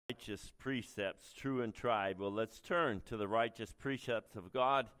Righteous precepts, true and tried. Well, let's turn to the righteous precepts of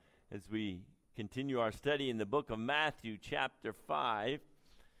God as we continue our study in the book of Matthew, chapter 5.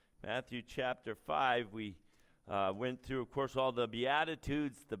 Matthew, chapter 5, we went through, of course, all the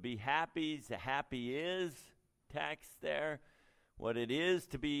Beatitudes, the be happies, the happy is text there, what it is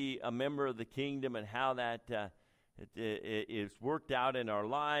to be a member of the kingdom and how that it is worked out in our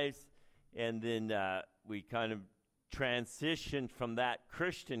lives. And then we kind of transitioned from that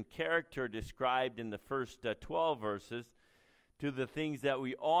Christian character described in the first 12 verses to the things that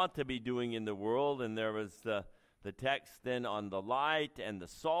we ought to be doing in the world. And there was the text then on the light and the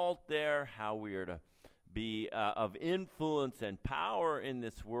salt there, how we are to be of influence and power in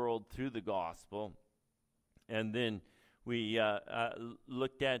this world through the gospel. And then we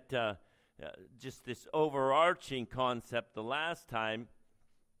looked at just this overarching concept the last time.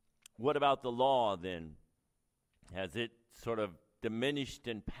 What about the law then? Has it sort of diminished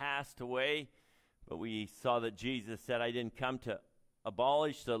and passed away? But we saw that Jesus said, I didn't come to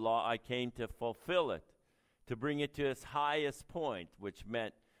abolish the law, I came to fulfill it, to bring it to its highest point, which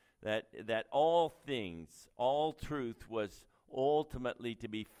meant that all things, all truth was ultimately to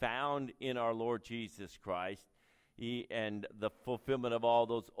be found in our Lord Jesus Christ. And the fulfillment of all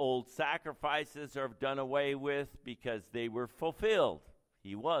those old sacrifices are done away with because they were fulfilled.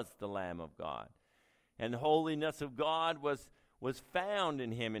 He was the Lamb of God. And the holiness of God was found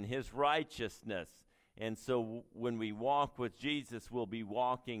in him, in his righteousness. And so when we walk with Jesus, we'll be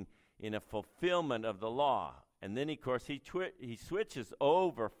walking in a fulfillment of the law. And then, of course, he switches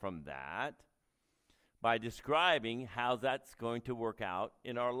over from that by describing how that's going to work out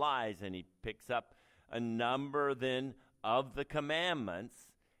in our lives. And he picks up a number then of the commandments,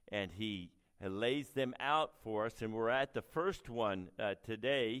 and he lays them out for us. And we're at the first one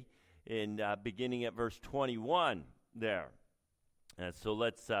today, in beginning at verse 21 there. So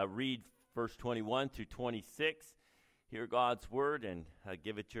let's read verse 21 through 26. Hear God's word and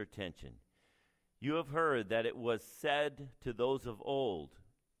give it your attention. You have heard that it was said to those of old,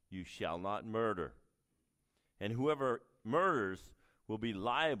 you shall not murder. And whoever murders will be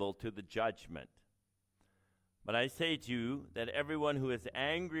liable to the judgment. But I say to you that everyone who is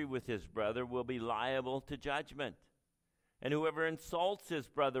angry with his brother will be liable to judgment. And whoever insults his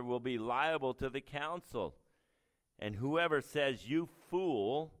brother will be liable to the council. And whoever says, you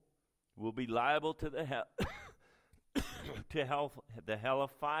fool, will be liable to the hell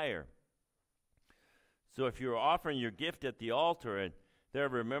of fire. So if you're offering your gift at the altar and there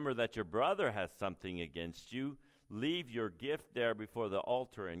remember that your brother has something against you, leave your gift there before the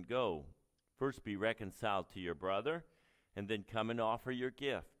altar and go. First be reconciled to your brother, and then come and offer your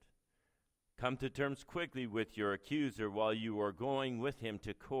gift. Come to terms quickly with your accuser while you are going with him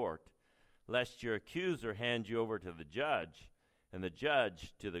to court, lest your accuser hand you over to the judge, and the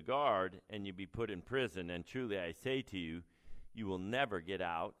judge to the guard, and you be put in prison. And truly I say to you, you will never get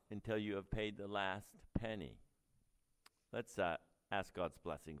out until you have paid the last penny. Let's ask God's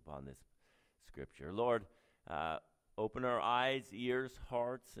blessing upon this scripture. Lord, open our eyes, ears,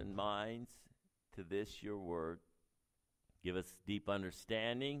 hearts, and minds to this, your word. Give us deep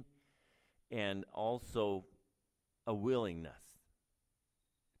understanding and also a willingness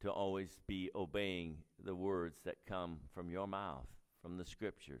to always be obeying the words that come from your mouth, from the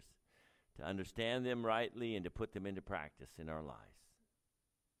scriptures, to understand them rightly and to put them into practice in our lives.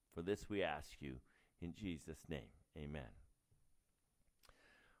 For this we ask you in Jesus' name. Amen.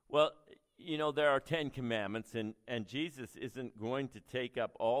 Well, you know, there are 10 commandments, and Jesus isn't going to take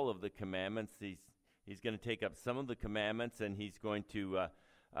up all of the commandments. He's going to take up some of the commandments, and he's going to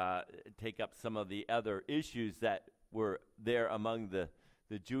take up some of the other issues that were there among the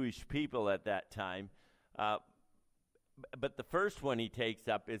Jewish people at that time. But the first one he takes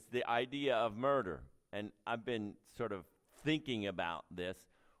up is the idea of murder. And I've been sort of thinking about this.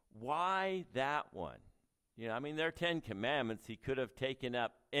 Why that one? You know, I mean, there are 10 commandments. He could have taken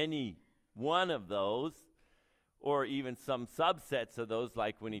up any one of those, or even some subsets of those,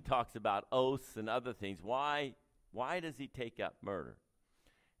 like when he talks about oaths and other things. Why does he take up murder?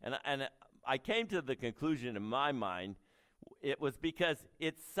 And I came to the conclusion in my mind, it was because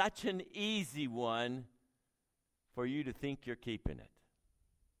it's such an easy one for you to think you're keeping it.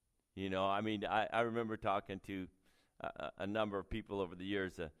 You know, I mean, I remember talking to a number of people over the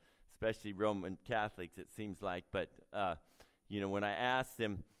years, especially Roman Catholics, it seems like. But, you know, when I asked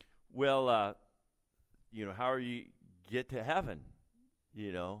them, well, you know, how are you get to heaven?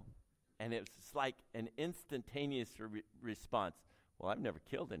 You know, and it's like an instantaneous response. Well, I've never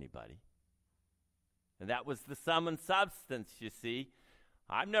killed anybody. And that was the sum and substance, you see.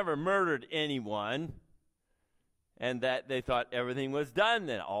 I've never murdered anyone. and that they thought everything was done,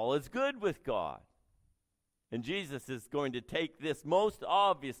 then all is good with God. And Jesus is going to take this most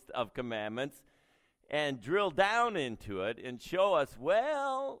obvious of commandments and drill down into it and show us,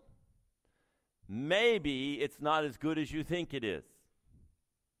 well, maybe it's not as good as you think it is.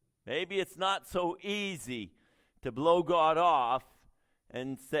 Maybe it's not so easy to blow God off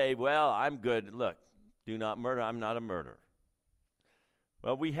and say, well, I'm good. Look, do not murder. I'm not a murderer.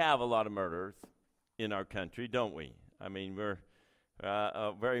 Well, we have a lot of murderers in our country, don't we? I mean, we're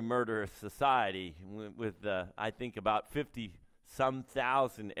a very murderous society with I think, about 50-some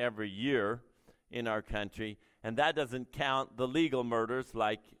thousand every year in our country. And that doesn't count the legal murders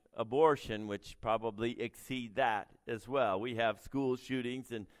like abortion, which probably exceed that as well. We have school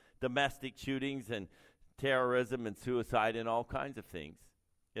shootings and domestic shootings and terrorism and suicide and all kinds of things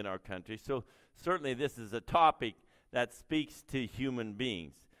in our country. So certainly this is a topic that speaks to human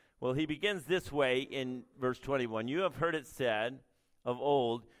beings. Well, he begins this way in verse 21. You have heard it said of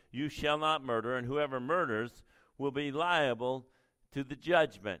old, you shall not murder, and whoever murders will be liable to the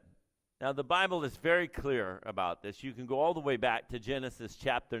judgment. Now, the Bible is very clear about this. You can go all the way back to Genesis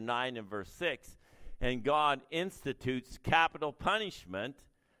chapter 9 and verse 6, and God institutes capital punishment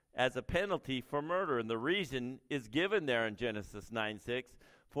as a penalty for murder. And the reason is given there in Genesis 9:6,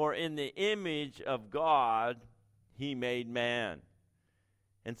 for in the image of God he made man.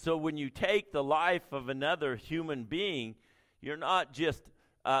 And so when you take the life of another human being, you're not just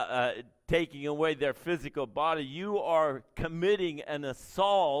taking away their physical body. You are committing an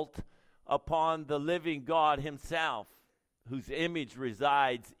assault upon the living God himself, whose image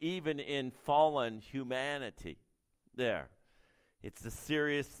resides even in fallen humanity. There. It's a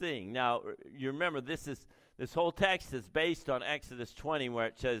serious thing. Now, you remember this whole text is based on Exodus 20, where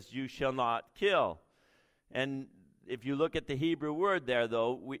it says, you shall not kill. And if you look at the Hebrew word there,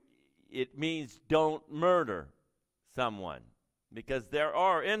 though, it means don't murder someone. Because there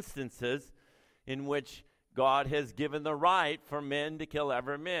are instances in which God has given the right for men to kill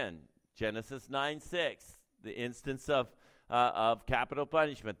other men. Genesis 9:6, the instance of capital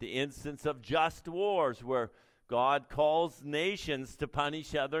punishment, the instance of just wars where God calls nations to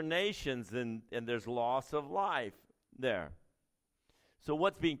punish other nations, and there's loss of life there. So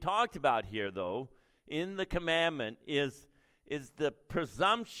what's being talked about here, though, in the commandment is the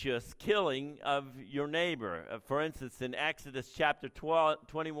presumptuous killing of your neighbor. For instance, in Exodus chapter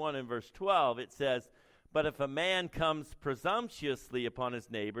 21 and verse 12, it says, but if a man comes presumptuously upon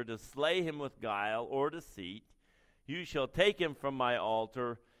his neighbor to slay him with guile or deceit, you shall take him from my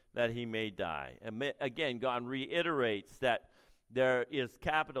altar that he may die. And again, God reiterates that there is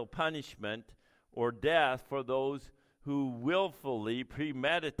capital punishment or death for those who willfully,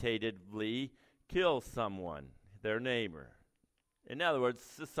 premeditatedly kill someone, their neighbor. In other words,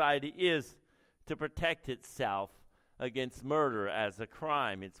 society is to protect itself against murder as a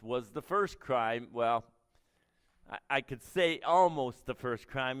crime. It was the first crime, well, I could say almost the first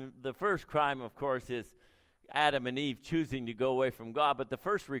crime. The first crime, of course, is Adam and Eve choosing to go away from God. But the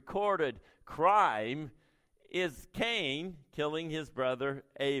first recorded crime is Cain killing his brother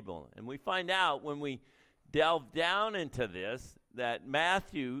Abel. And we find out when we delve down into this that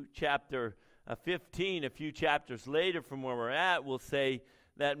Matthew chapter 15, a few chapters later from where we're at, will say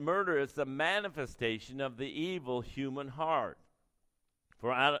that murder is the manifestation of the evil human heart.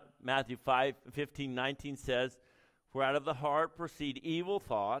 For Matthew 5:15-19 says, for out of the heart proceed evil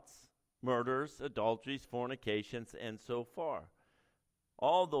thoughts, murders, adulteries, fornications, and so far.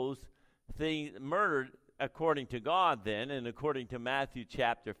 All those things, murder, according to God then, and according to Matthew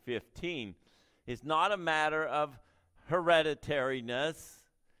chapter 15, is not a matter of hereditariness.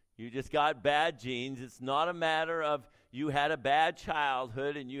 You just got bad genes. It's not a matter of you had a bad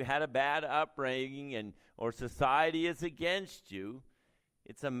childhood and you had a bad upbringing or society is against you.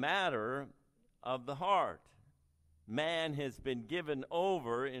 It's a matter of the heart. Man has been given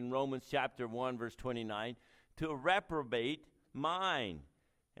over in Romans chapter 1 verse 29 to a reprobate mind.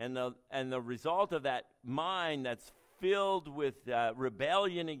 And the result of that mind that's filled with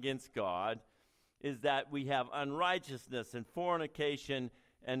rebellion against God is that we have unrighteousness and fornication,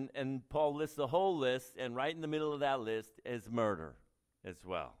 and Paul lists the whole list, and right in the middle of that list is murder as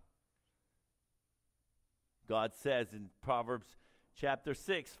well. God says in Proverbs chapter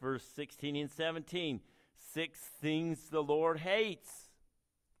 6, verse 16 and 17, 6 things the Lord hates.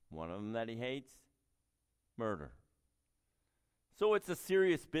 One of them that he hates, murder. So it's a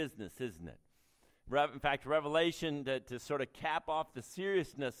serious business, isn't it? In fact, Revelation, to sort of cap off the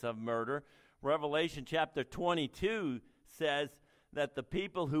seriousness of murder, Revelation chapter 22 says that the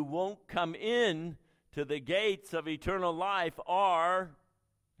people who won't come in to the gates of eternal life are,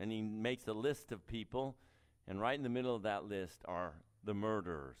 and he makes a list of people, And right in the middle of that list are the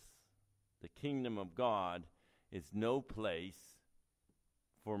murderers. The kingdom of God is no place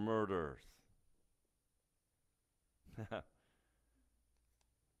for murderers.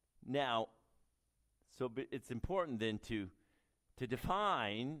 Now, it's important then to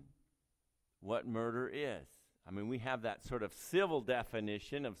define what murder is. I mean, we have that sort of civil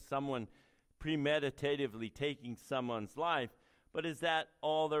definition of someone premeditatively taking someone's life, but is that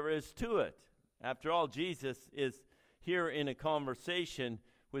all there is to it? After all, Jesus is here in a conversation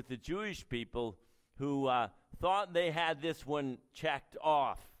with the Jewish people who thought they had this one checked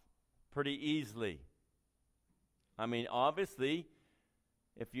off pretty easily. I mean, obviously,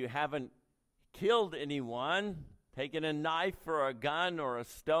 if you haven't killed anyone, taken a knife or a gun or a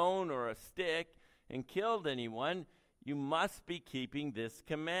stone or a stick and killed anyone, you must be keeping this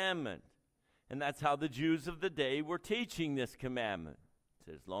commandment. And that's how the Jews of the day were teaching this commandment.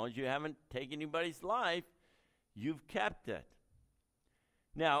 So as long as you haven't taken anybody's life, you've kept it.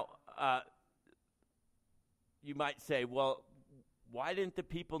 Now, you might say, well, why didn't the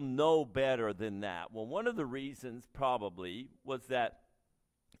people know better than that? Well, one of the reasons probably was that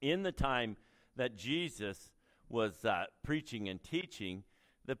in the time that Jesus was preaching and teaching,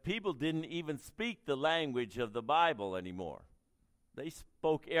 the people didn't even speak the language of the Bible anymore. They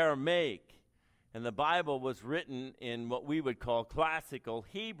spoke Aramaic, and the Bible was written in what we would call classical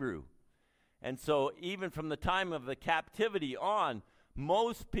Hebrew. And so even from the time of the captivity on,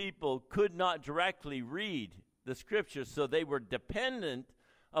 most people could not directly read the scriptures, so they were dependent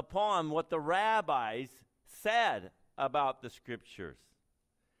upon what the rabbis said about the scriptures.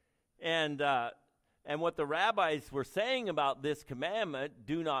 And what the rabbis were saying about this commandment,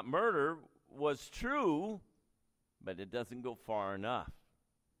 do not murder, was true, but it doesn't go far enough.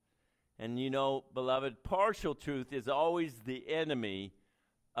 And you know, beloved, partial truth is always the enemy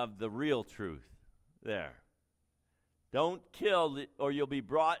of the real truth. There. Don't kill or you'll be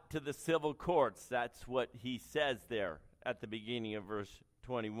brought to the civil courts. That's what he says there at the beginning of verse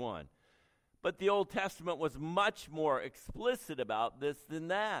 21. But the Old Testament was much more explicit about this than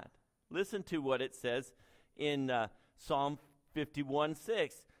that. Listen to what it says in Psalm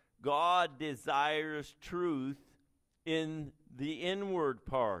 51:6. God desires truth in the inward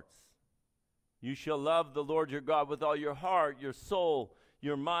parts. You shall love the Lord your God with all your heart, your soul,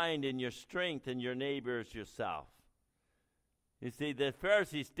 your mind, and your strength, and your neighbors yourself. You see, the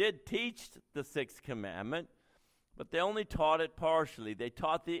Pharisees did teach the sixth commandment, but they only taught it partially. They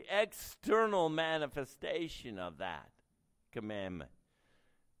taught the external manifestation of that commandment.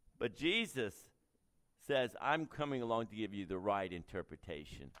 But Jesus says, I'm coming along to give you the right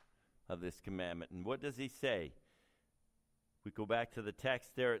interpretation of this commandment. And what does he say? We go back to the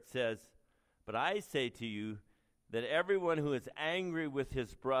text there. It says, but I say to you that everyone who is angry with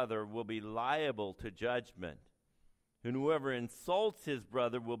his brother will be liable to judgment. And whoever insults his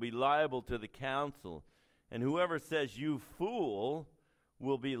brother will be liable to the council. And whoever says, you fool,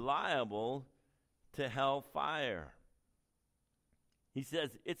 will be liable to hellfire. He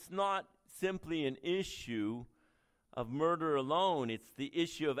says it's not simply an issue of murder alone. It's the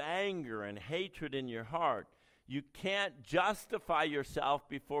issue of anger and hatred in your heart. You can't justify yourself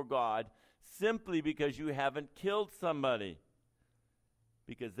before God simply because you haven't killed somebody.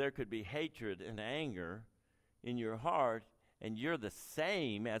 Because there could be hatred and anger in your heart, and you're the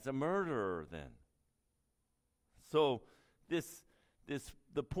same as a murderer then. So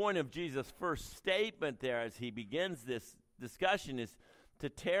the point of Jesus' first statement there as he begins this discussion is to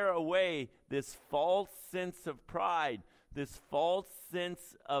tear away this false sense of pride, this false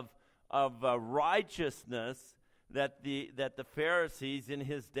sense of righteousness that the Pharisees in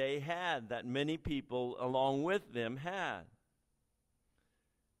his day had, that many people along with them had.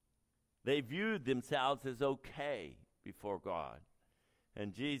 They viewed themselves as okay before God.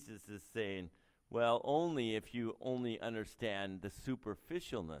 And Jesus is saying, well, only if you only understand the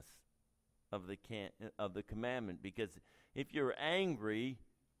superficialness of the commandment. Because if you're angry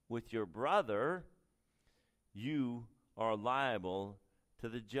with your brother, you are liable to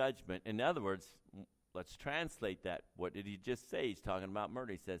the judgment. In other words, let's translate that. What did he just say? He's talking about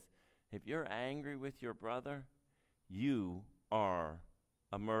murder. He says, if you're angry with your brother, you are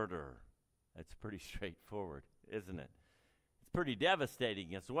a murderer. That's pretty straightforward, isn't it? It's pretty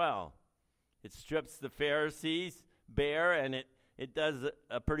devastating as well. It strips the Pharisees bare, and it does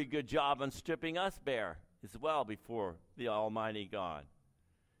a pretty good job on stripping us bare as well before the Almighty God.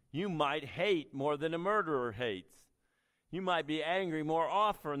 You might hate more than a murderer hates. You might be angry more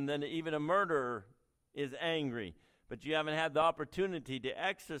often than even a murderer is angry, but you haven't had the opportunity to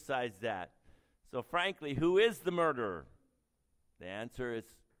exercise that. So frankly, who is the murderer? The answer is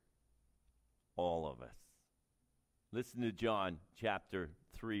all of us. Listen to John chapter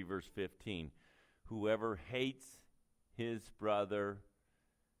 3, verse 15. Whoever hates his brother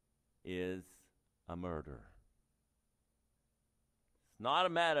is a murderer. It's not a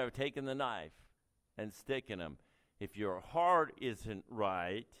matter of taking the knife and sticking him. If your heart isn't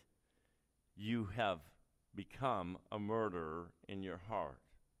right, you have become a murderer in your heart.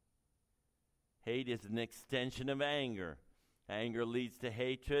 Hate is an extension of anger. Anger leads to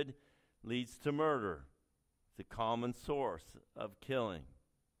hatred, leads to murder. It's a common source of killing.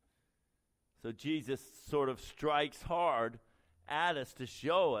 So Jesus sort of strikes hard at us to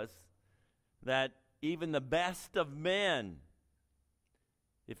show us that even the best of men,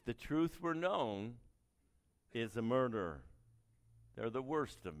 if the truth were known, is a murderer. They're the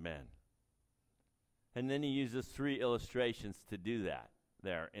worst of men. And then he uses 3 illustrations to do that.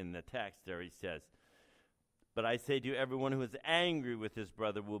 There in the text there he says, but I say to you, everyone who is angry with his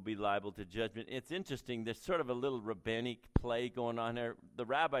brother will be liable to judgment. It's interesting, there's sort of a little rabbinic play going on there. The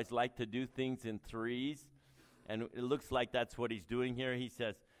rabbis like to do things in threes, and it looks like that's what he's doing here. He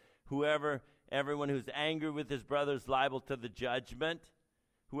says, everyone who's angry with his brother is liable to the judgment.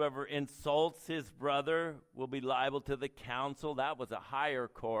 Whoever insults his brother will be liable to the council. That was a higher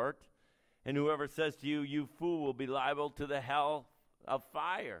court. And whoever says to you, you fool, will be liable to the hell of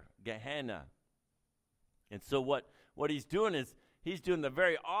fire, Gehenna. And so what he's doing is he's doing the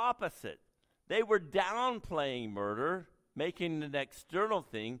very opposite. They were downplaying murder, making it an external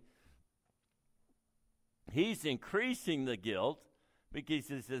thing. He's increasing the guilt because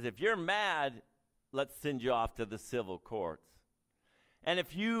he says, if you're mad, let's send you off to the civil courts. And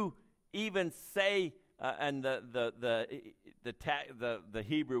if you even say, and the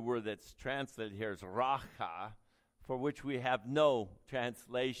Hebrew word that's translated here is racha, for which we have no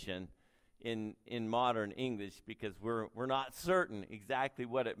translation in modern English because we're not certain exactly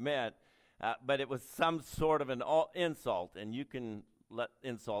what it meant, but it was some sort of an insult, and you can let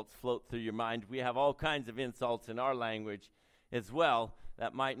insults float through your mind. We have all kinds of insults in our language as well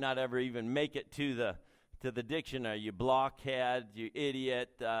that might not ever even make it to the dictionary. You blockhead, you idiot,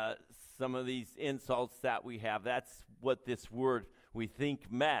 some of these insults that we have, that's what this word we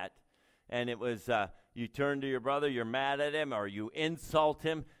think meant. And it was you turn to your brother, you're mad at him, or you insult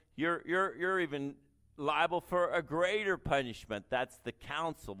him, you're even liable for a greater punishment. That's the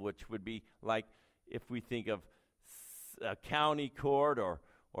council, which would be like if we think of a county court or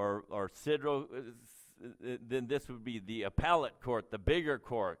Sidro, then this would be the appellate court, the bigger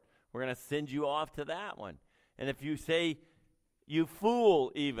court. We're going to send you off to that one. And if you say, you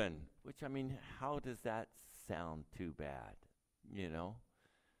fool even, which, I mean, how does that sound too bad, you know?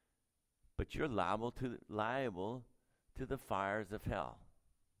 But you're liable to the fires of hell.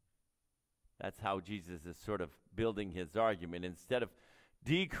 That's how Jesus is sort of building his argument. Instead of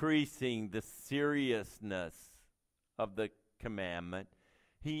decreasing the seriousness of the commandment,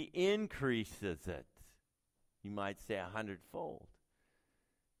 he increases it. You might say 100-fold.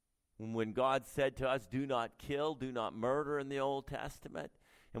 When God said to us, do not kill, do not murder in the Old Testament,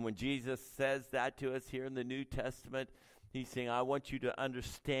 and when Jesus says that to us here in the New Testament, he's saying, I want you to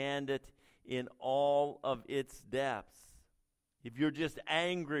understand it in all of its depths. If you're just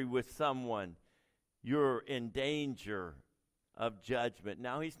angry with someone, you're in danger of judgment.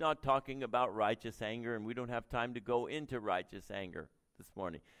 Now, he's not talking about righteous anger, and we don't have time to go into righteous anger this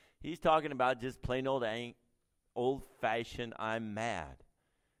morning. He's talking about just plain old-fashioned, I'm mad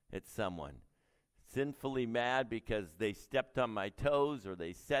at someone. Sinfully mad because they stepped on my toes, or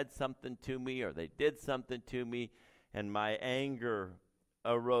they said something to me, or they did something to me, and my anger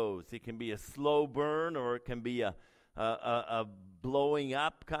arose. It can be a slow burn, or it can be a blowing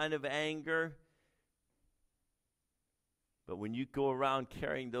up kind of anger. But when you go around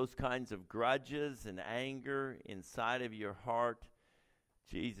carrying those kinds of grudges and anger inside of your heart,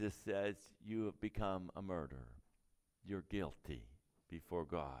 Jesus says you have become a murderer. You're guilty before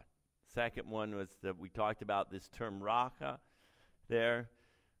God. Second one was that we talked about this term racha there.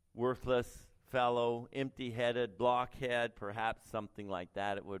 Worthless fellow, empty-headed, blockhead, perhaps something like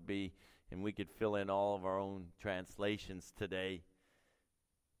that it would be. And we could fill in all of our own translations today.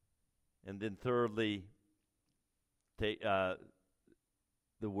 And then thirdly, the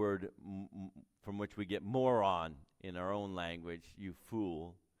word from which we get moron in our own language, you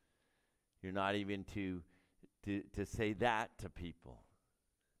fool. You're not even to say that to people.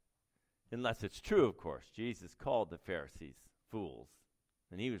 Unless it's true, of course. Jesus called the Pharisees fools.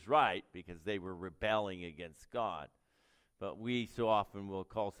 And he was right because they were rebelling against God. But we so often will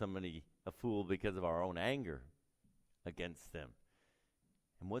call somebody a fool because of our own anger against them.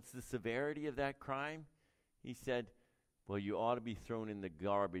 And what's the severity of that crime? He said, well, you ought to be thrown in the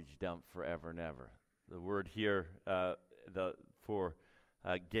garbage dump forever and ever. the word here for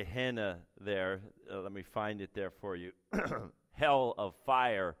Gehenna there. Let me find it there for you. Hell of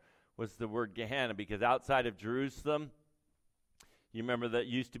fire was the word Gehenna, because outside of Jerusalem, you remember that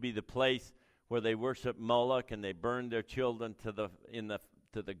used to be the place where they worshiped Moloch and they burned their children to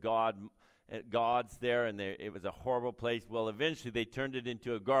the gods there, and it was a horrible place. Well, eventually they turned it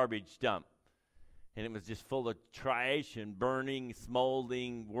into a garbage dump, and it was just full of trash and burning,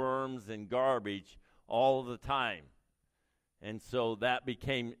 smoldering worms and garbage all the time. And so that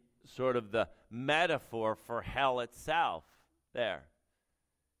became sort of the metaphor for hell itself there.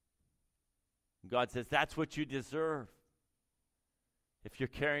 God says, that's what you deserve. If you're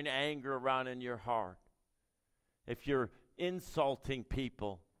carrying anger around in your heart, if you're insulting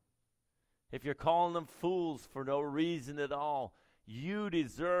people, if you're calling them fools for no reason at all, you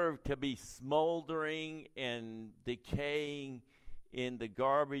deserve to be smoldering and decaying in the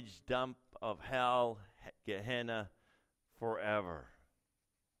garbage dump of hell, Gehenna, forever.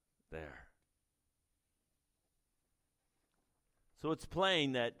 There. So it's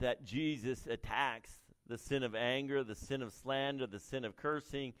plain that Jesus attacks the sin of anger, the sin of slander, the sin of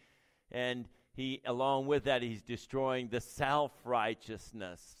cursing, and along with that, he's destroying the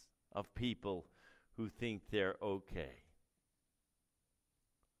self-righteousness of people who think they're okay.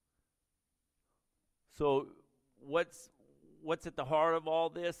 So what's at the heart of all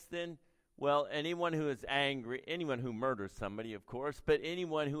this then? Well, anyone who is angry, anyone who murders somebody, of course, but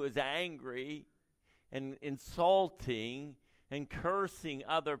anyone who is angry and insulting and cursing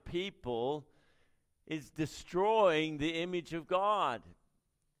other people is destroying the image of God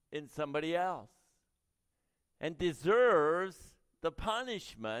in somebody else and deserves the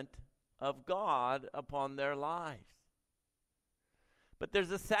punishment of God upon their lives. But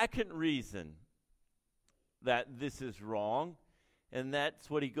there's a second reason that this is wrong, and that's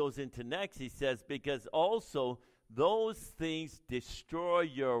what he goes into next. He says, because also those things destroy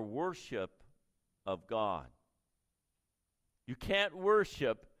your worship of God. You can't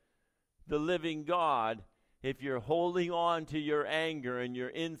worship the living God if you're holding on to your anger and your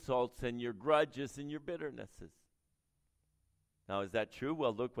insults and your grudges and your bitternesses. Now, is that true?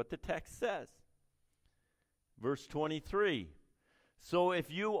 Well, look what the text says. Verse 23. So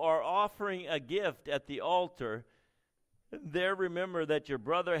if you are offering a gift at the altar, there remember that your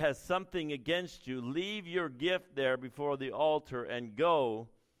brother has something against you. Leave your gift there before the altar and go,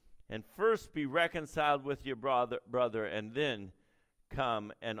 and first be reconciled with your brother, and then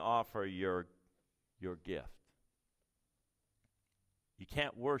come and offer your gift. You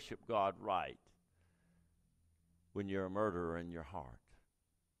can't worship God right when you're a murderer in your heart,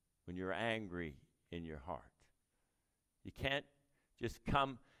 when you're angry in your heart. You can't just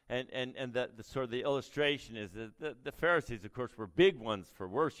come, and the sort of the illustration is that the Pharisees, of course, were big ones for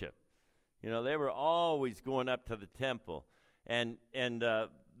worship. You know, they were always going up to the temple, and the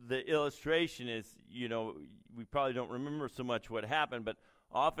illustration is, you know, we probably don't remember so much what happened, but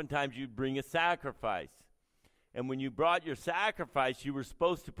oftentimes you'd bring a sacrifice. And when you brought your sacrifice, you were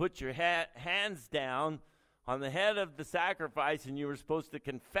supposed to put your hands down on the head of the sacrifice, and you were supposed to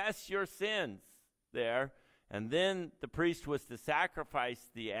confess your sins there. And then the priest was to sacrifice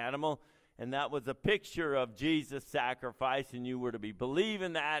the animal, and that was a picture of Jesus' sacrifice, and you were to be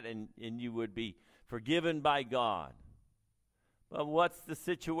believing that, and you would be forgiven by God. Well, what's the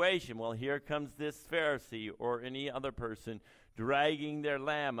situation? Well, here comes this Pharisee or any other person dragging their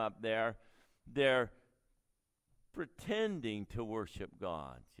lamb up there. They're pretending to worship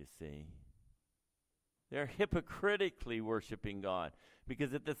God, you see. They're hypocritically worshiping God,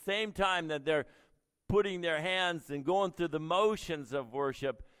 because at the same time that they're putting their hands and going through the motions of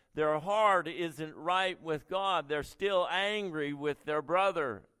worship, their heart isn't right with God. They're still angry with their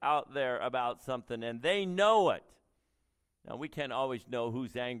brother out there about something, and they know it. Now, we can't always know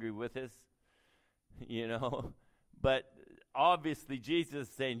who's angry with us, you know, but obviously Jesus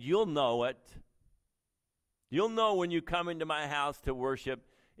is saying, you'll know it. You'll know when you come into my house to worship,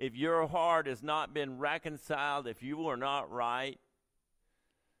 if your heart has not been reconciled, if you are not right.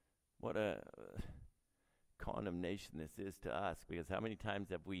 What a condemnation this is to us, because how many times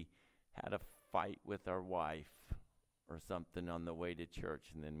have we had a fight with our wife or something on the way to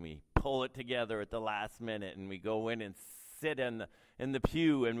church, and then we pull it together at the last minute, and we go in and sit in the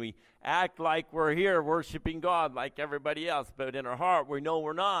pew, and we act like we're here worshiping God like everybody else, but in our heart we know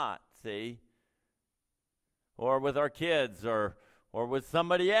we're not, see? Or with our kids, or with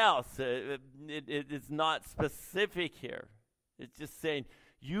somebody else. It's not specific here. It's just saying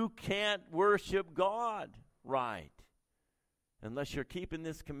you can't worship God right unless you're keeping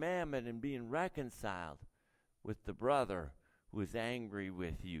this commandment and being reconciled with the brother who is angry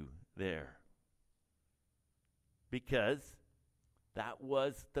with you there. because that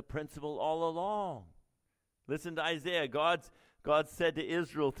was the principle all along. Listen to Isaiah. God said to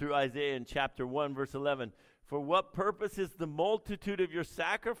Israel through Isaiah in chapter 1, verse 11, "For what purpose is the multitude of your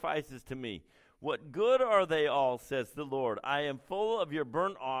sacrifices to me? What good are they all, says the Lord? I am full of your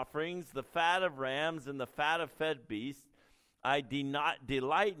burnt offerings, the fat of rams and the fat of fed beasts. I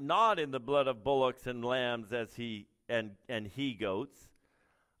delight not in the blood of bullocks and lambs and he-goats.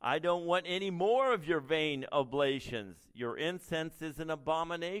 I don't want any more of your vain oblations. Your incense is an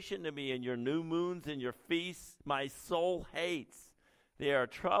abomination to me, and your new moons and your feasts my soul hates. They are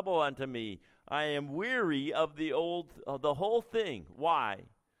trouble unto me. I am weary of the whole thing." Why?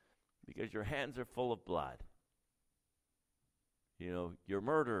 Because your hands are full of blood. You're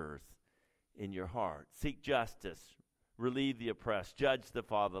murderers in your heart. Seek justice. Relieve the oppressed. Judge the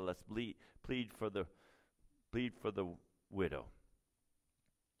fatherless. Plead for the widow.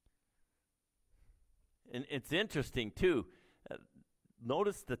 And it's interesting, too.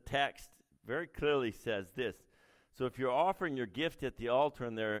 Notice the text very clearly says this. So if you're offering your gift at the altar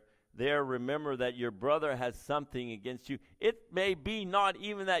and there remember that your brother has something against you, it may be not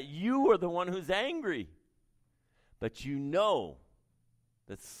even that you are the one who's angry, but you know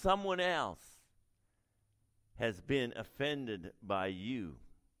that someone else has been offended by you.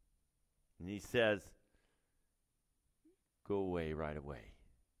 And he says, go away right away.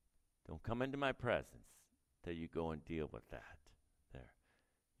 Don't come into my presence till you go and deal with that.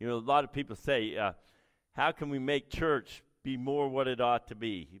 There. A lot of people say, how can we make church be more what it ought to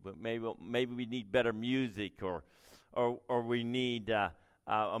be? But maybe we need better music, or we need a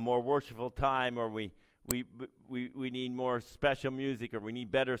more worshipful time, or we need more special music, or we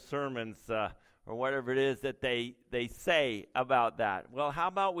need better sermons, or whatever it is that they say about that. Well, how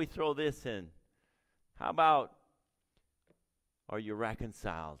about we throw this in? How about, are you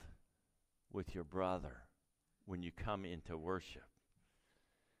reconciled with your brother when you come into worship?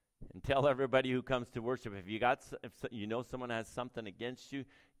 And tell everybody who comes to worship, if you know someone has something against you,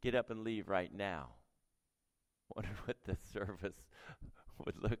 get up and leave right now. Wonder what the service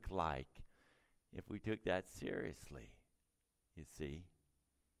would look like if we took that seriously. You see,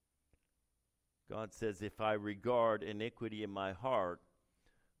 God says, if I regard iniquity in my heart,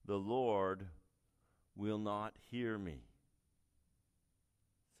 the Lord will not hear me.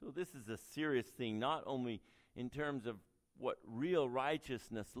 So this is a serious thing, not only in terms of what real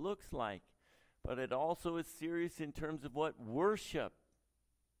righteousness looks like, but it also is serious in terms of what worship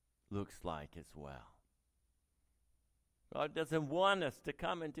looks like as well. God doesn't want us to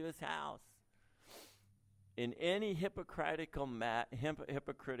come into his house in any hypocritical manner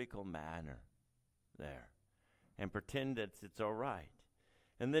there and pretend that it's all right.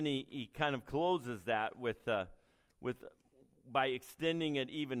 And then he kind of closes that with by extending it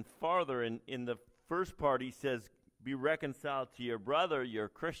even farther. In the first part, he says, be reconciled to your brother, your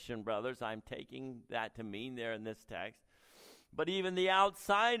Christian brothers. I'm taking that to mean there in this text. But even the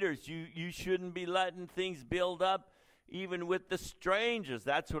outsiders, you shouldn't be letting things build up even with the strangers.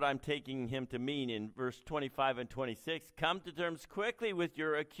 That's what I'm taking him to mean in verse 25 and 26. Come to terms quickly with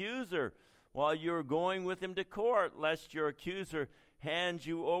your accuser while you're going with him to court, lest your accuser hand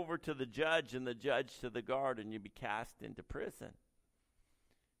you over to the judge and the judge to the guard and you be cast into prison.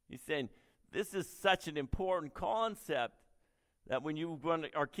 He's saying, this is such an important concept that when you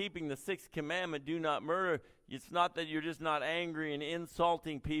are keeping the sixth commandment, do not murder, it's not that you're just not angry and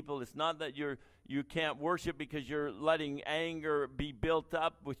insulting people. It's not that you can't worship because you're letting anger be built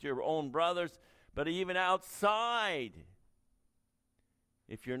up with your own brothers. But even outside,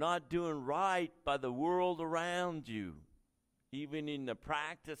 if you're not doing right by the world around you, even in the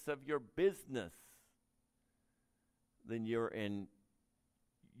practice of your business, then you're in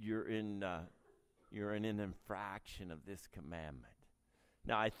an infraction of this commandment.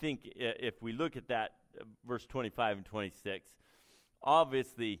 Now, I think if we look at that, verse 25 and 26,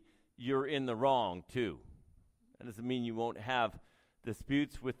 obviously you're in the wrong too. That doesn't mean you won't have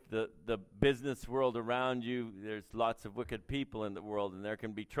disputes with the business world around you. There's lots of wicked people in the world, and there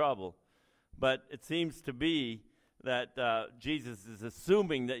can be trouble. But it seems to be that Jesus is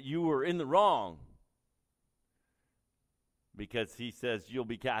assuming that you were in the wrong, because he says you'll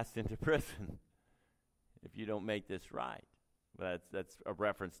be cast into prison if you don't make this right. But that's a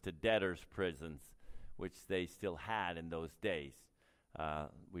reference to debtors' prisons, which they still had in those days.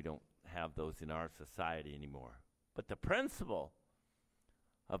 We don't have those in our society anymore. But the principle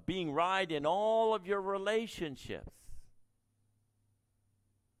of being right in all of your relationships,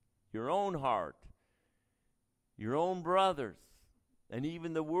 your own heart, your own brothers, and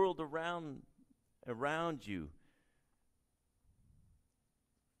even the world around you,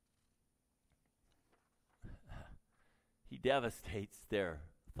 devastates their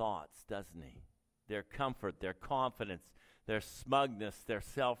thoughts, doesn't he? Their comfort, their confidence, their smugness, their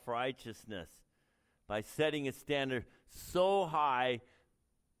self-righteousness, by setting a standard so high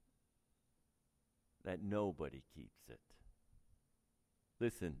that nobody keeps it.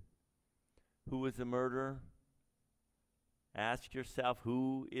 Listen, who is a murderer? Ask yourself,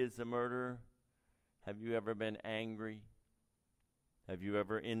 who is a murderer? Have you ever been angry? Have you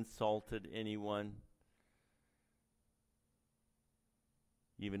ever insulted anyone?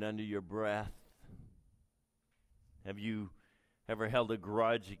 Even under your breath? Have you ever held a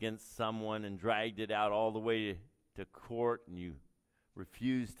grudge against someone and dragged it out all the way to court and you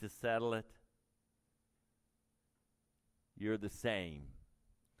refused to settle it? You're the same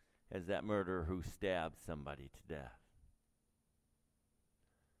as that murderer who stabbed somebody to death.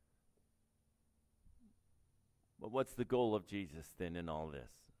 But what's the goal of Jesus then in all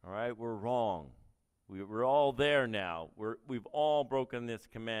this? All right, we're wrong. We're all there now. We've all broken this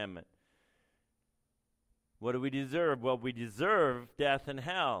commandment. What do we deserve? Well, we deserve death and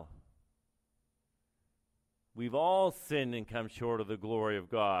hell. We've all sinned and come short of the glory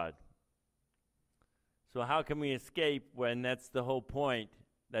of God. So how can we escape when that's the whole point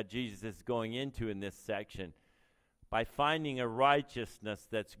that Jesus is going into in this section? By finding a righteousness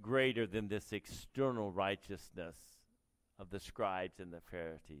that's greater than this external righteousness of the scribes and the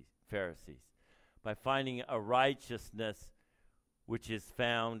Pharisees. By finding a righteousness which is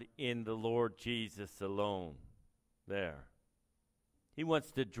found in the Lord Jesus alone. There. He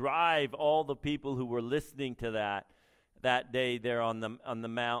wants to drive all the people who were listening to that day there on the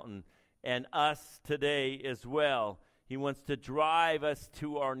mountain, and us today as well. He wants to drive us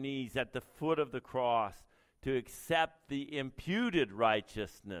to our knees at the foot of the cross to accept the imputed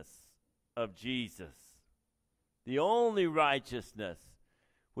righteousness of Jesus. The only righteousness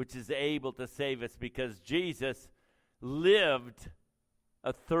which is able to save us, because Jesus lived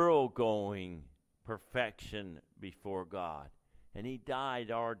a thoroughgoing perfection before God. And he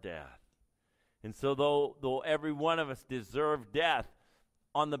died our death. And so though every one of us deserved death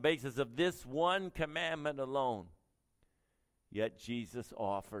on the basis of this one commandment alone, yet Jesus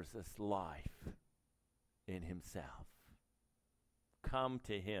offers us life in himself. Come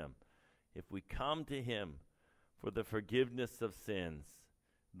to him. If we come to him for the forgiveness of sins,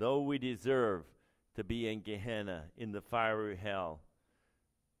 though we deserve to be in Gehenna, in the fiery hell,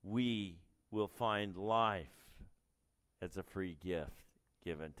 we will find life as a free gift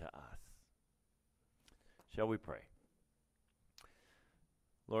given to us. Shall we pray?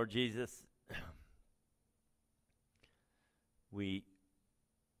 Lord Jesus, we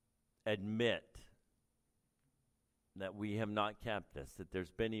admit that we have not kept this, that there's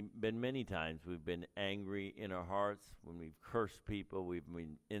been many times we've been angry in our hearts, when we've cursed people, we've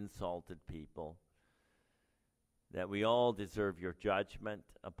insulted people, that we all deserve your judgment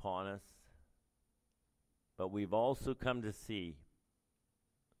upon us. But we've also come to see,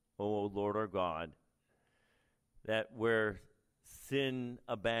 O Lord our God, that where sin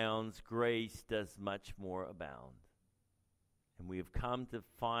abounds, grace does much more abound. And we have come to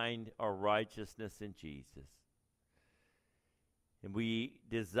find our righteousness in Jesus. And we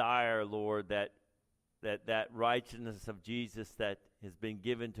desire, Lord, that righteousness of Jesus that has been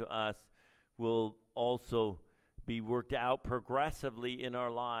given to us will also be worked out progressively in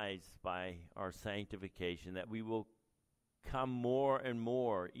our lives by our sanctification, that we will come more and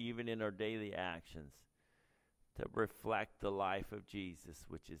more, even in our daily actions, to reflect the life of Jesus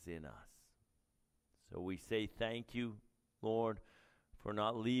which is in us. So we say thank you, Lord, for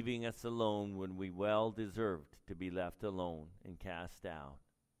not leaving us alone when we well deserved to be left alone and cast out,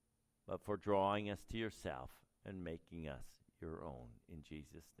 but for drawing us to yourself and making us your own. In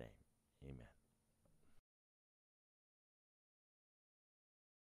Jesus' name, amen.